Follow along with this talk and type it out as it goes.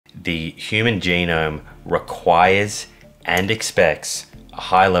the human genome requires and expects a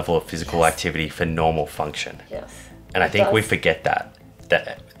high level of physical activity for normal function. Yes. And I think we forget that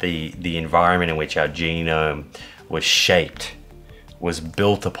the environment in which our genome was shaped was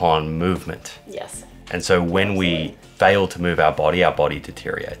built upon movement. Yes. And so when we fail to move our body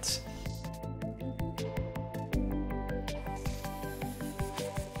deteriorates.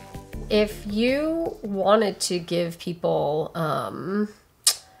 If you wanted to give people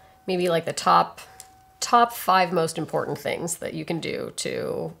maybe like the top 5 most important things that you can do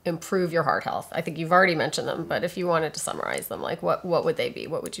to improve your heart health, I think you've already mentioned them, but if you wanted to summarize them, like what would they be?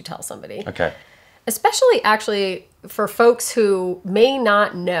 What would you tell somebody? Okay. Especially actually for folks who may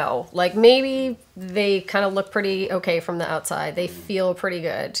not know, like maybe they kind of look pretty okay from the outside. They feel pretty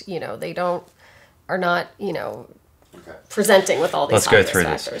good. You know, are not, you know, presenting with all these Let's go through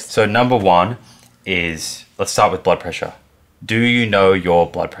factors. this. So number 1 is, let's start with blood pressure. Do you know your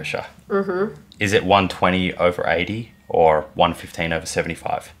blood pressure? Mm-hmm. Is it 120 over 80 or 115 over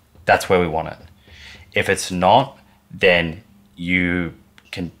 75? That's where we want it. If it's not, then you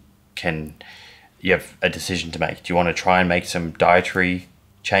you have a decision to make. Do you want to try and make some dietary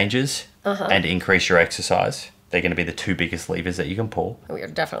changes and increase your exercise? They're going to be the 2 biggest levers that you can pull. We are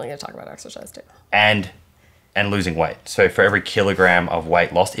definitely going to talk about exercise too. And losing weight. So for every kilogram of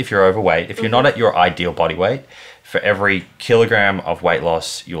weight lost, if you're overweight, if you're not at your ideal body weight, for every kilogram of weight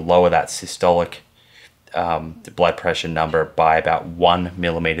loss, you'll lower that systolic the blood pressure number by about 1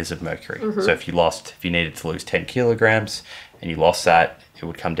 millimeters of mercury. So if you needed to lose 10 kilograms and you lost that, it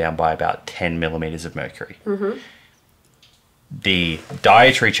would come down by about 10 millimeters of mercury. The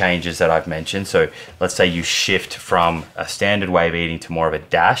dietary changes that I've mentioned, so let's say you shift from a standard way of eating to more of a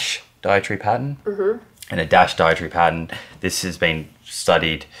DASH dietary pattern. And a DASH dietary pattern, this has been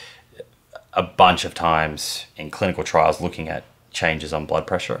studied a bunch of times in clinical trials looking at changes on blood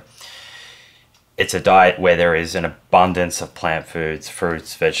pressure. It's a diet where there is an abundance of plant foods,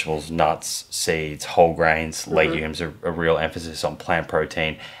 fruits, vegetables, nuts, seeds, whole grains, legumes, a real emphasis on plant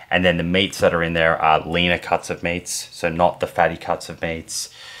protein. And then the meats that are in there are leaner cuts of meats, so not the fatty cuts of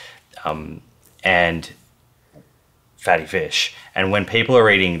meats, and fatty fish. And when people are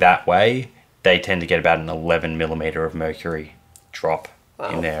eating that way, they tend to get about an 11 millimeter of mercury drop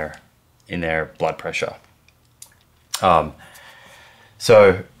in their blood pressure.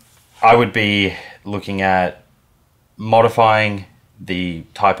 So I would be looking at modifying the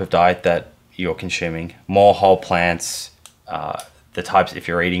type of diet that you're consuming, more whole plants, the types, if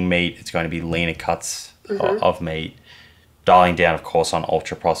you're eating meat, it's going to be leaner cuts of meat, dialing down, of course, on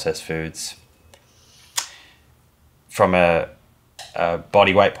ultra processed foods. From a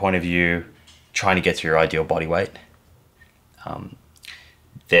body weight point of view, trying to get to your ideal body weight.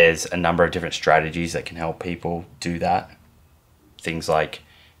 There's a number of different strategies that can help people do that. Things like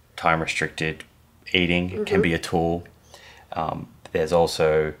time-restricted eating can be a tool. There's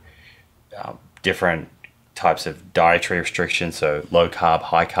also different types of dietary restrictions, so low carb,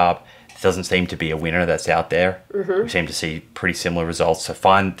 high carb. It doesn't seem to be a winner that's out there. We seem to see pretty similar results. So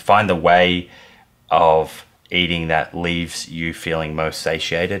find the way of eating that leaves you feeling most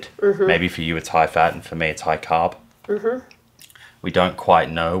satiated. Maybe for you it's high fat, and for me it's high carb. We don't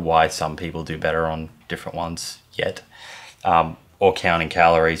quite know why some people do better on different ones yet, or counting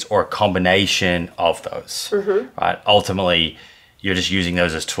calories, or a combination of those. Right? Ultimately, you're just using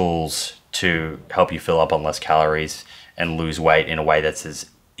those as tools to help you fill up on less calories and lose weight in a way that's as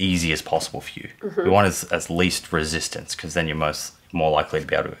easy as possible for you. We want as least resistance, because then you're more likely to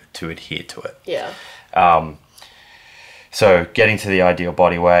be able to adhere to it. Yeah. So getting to the ideal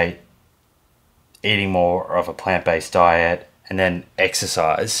body weight, eating more of a plant-based diet, and then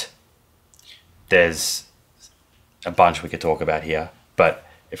exercise. There's a bunch we could talk about here, but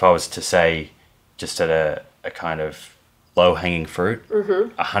if I was to say, just at a kind of low-hanging fruit,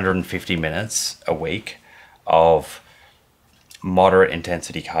 150 minutes a week of moderate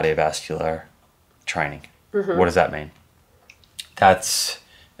intensity cardiovascular training. What does that mean?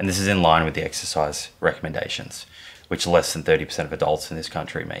 And this is in line with the exercise recommendations, which less than 30% of adults in this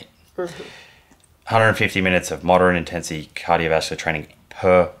country meet. 150 minutes of moderate intensity cardiovascular training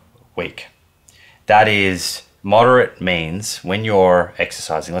per week. That is, moderate means when you're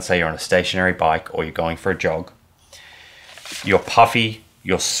exercising, let's say you're on a stationary bike or you're going for a jog, you're puffy,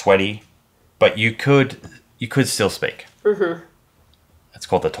 you're sweaty, but you could still speak. It's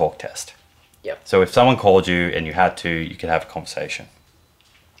called the talk test. Yep. So if someone called you and you had to, you could have a conversation.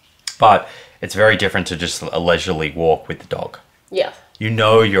 But it's very different to just a leisurely walk with the dog. Yeah. You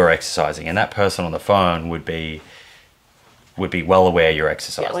know you're exercising, and that person on the phone would be well aware you're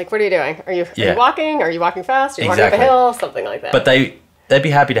exercising. Yeah, like, what are you doing? Are you walking? Are you walking fast? Are you walking up a Exactly. hill? Something like that. But they they'd be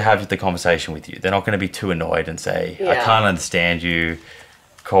happy to have the conversation with you. They're not going to be too annoyed and say, I Yeah. can't understand you,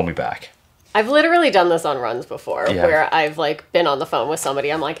 call me back. I've literally done this on runs before Yeah. where I've like been on the phone with somebody.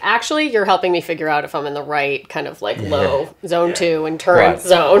 I'm like, actually, you're helping me figure out if I'm in the right kind of like low zone 2 and turn Right.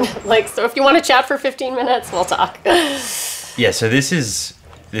 zone. Like, so if you want to chat for 15 minutes, we'll talk. Yeah, so this is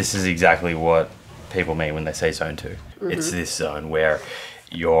exactly what people mean when they say zone 2. It's this zone where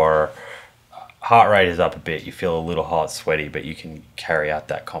your heart rate is up a bit, you feel a little hot, sweaty, but you can carry out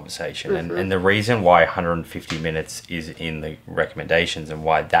that conversation. And the reason why 150 minutes is in the recommendations and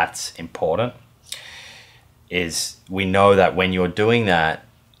why that's important is we know that when you're doing that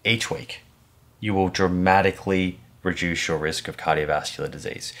each week, you will dramatically reduce your risk of cardiovascular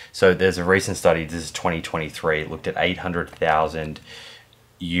disease. So there's a recent study, this is 2023, it looked at 800,000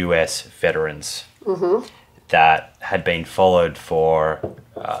 US veterans that had been followed for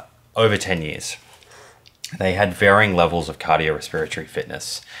over 10 years. They had varying levels of cardiorespiratory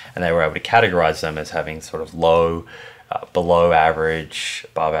fitness, and they were able to categorize them as having sort of low, below average,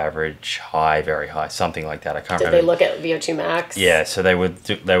 above average, high, very high, something like that. I can't Did remember. they look at VO2 max? Yeah, so they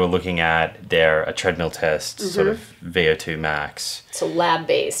were looking at a treadmill test, sort of VO2 max. So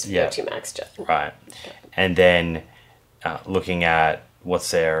lab-based Yeah. VO2 max. Right. And then looking at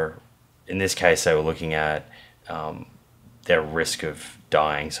in this case, they were looking at their risk of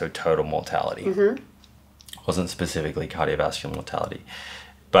dying, so total mortality. Wasn't specifically cardiovascular mortality.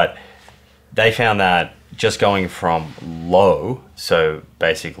 But they found that just going from low, so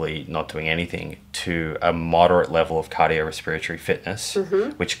basically not doing anything, to a moderate level of cardiorespiratory fitness,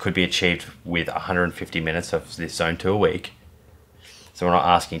 which could be achieved with 150 minutes of this zone 2 a week, so we're not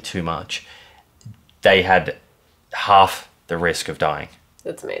asking too much, they had half the risk of dying.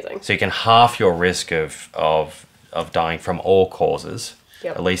 That's amazing. So you can half your risk of dying from all causes,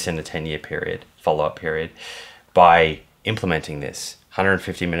 Yep. at least in a 10-year period, follow-up period, by implementing this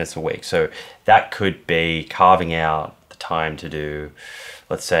 150 minutes a week. So that could be carving out the time to do,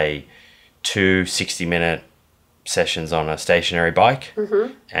 let's say, 2 60-minute sessions on a stationary bike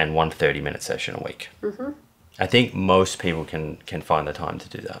and 1 30-minute session a week. I think most people can find the time to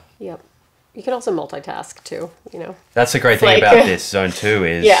do that. Yep. You can also multitask too, you know. That's the great thing Like- about this zone 2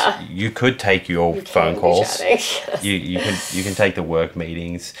 is Yeah. you could take your You phone can be calls. chatting, yes. You can take the work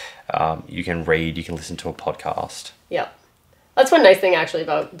meetings. You can read. You can listen to a podcast. Yep. That's one nice thing actually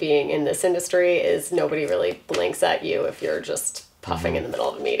about being in this industry is nobody really blinks at you if you're just puffing in the middle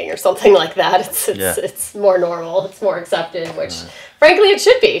of a meeting or something like that. It's more normal. It's more accepted, which frankly it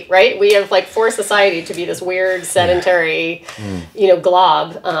should be, right? We have like forced society to be this weird sedentary,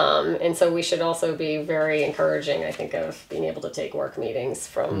 glob. And so we should also be very encouraging, I think, of being able to take work meetings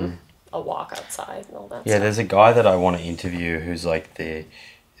from a walk outside and all that Yeah, stuff. there's a guy that I want to interview who's like the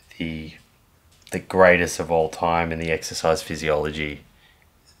greatest of all time in the exercise physiology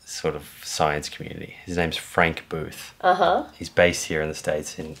sort of science community. His name's Frank Booth. He's based here in the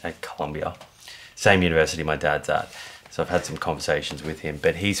States at Columbia. Same university my dad's at. So I've had some conversations with him.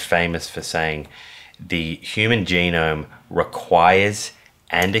 But he's famous for saying the human genome requires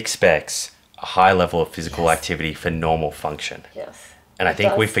and expects a high level of physical activity for normal function. Yes. And I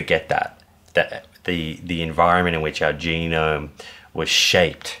think we does. forget that the environment in which our genome was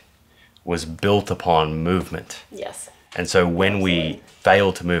shaped was built upon movement. Yes. And so when we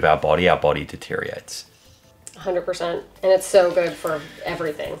fail to move our body deteriorates. 100%. And it's so good for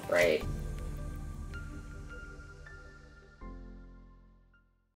everything, right?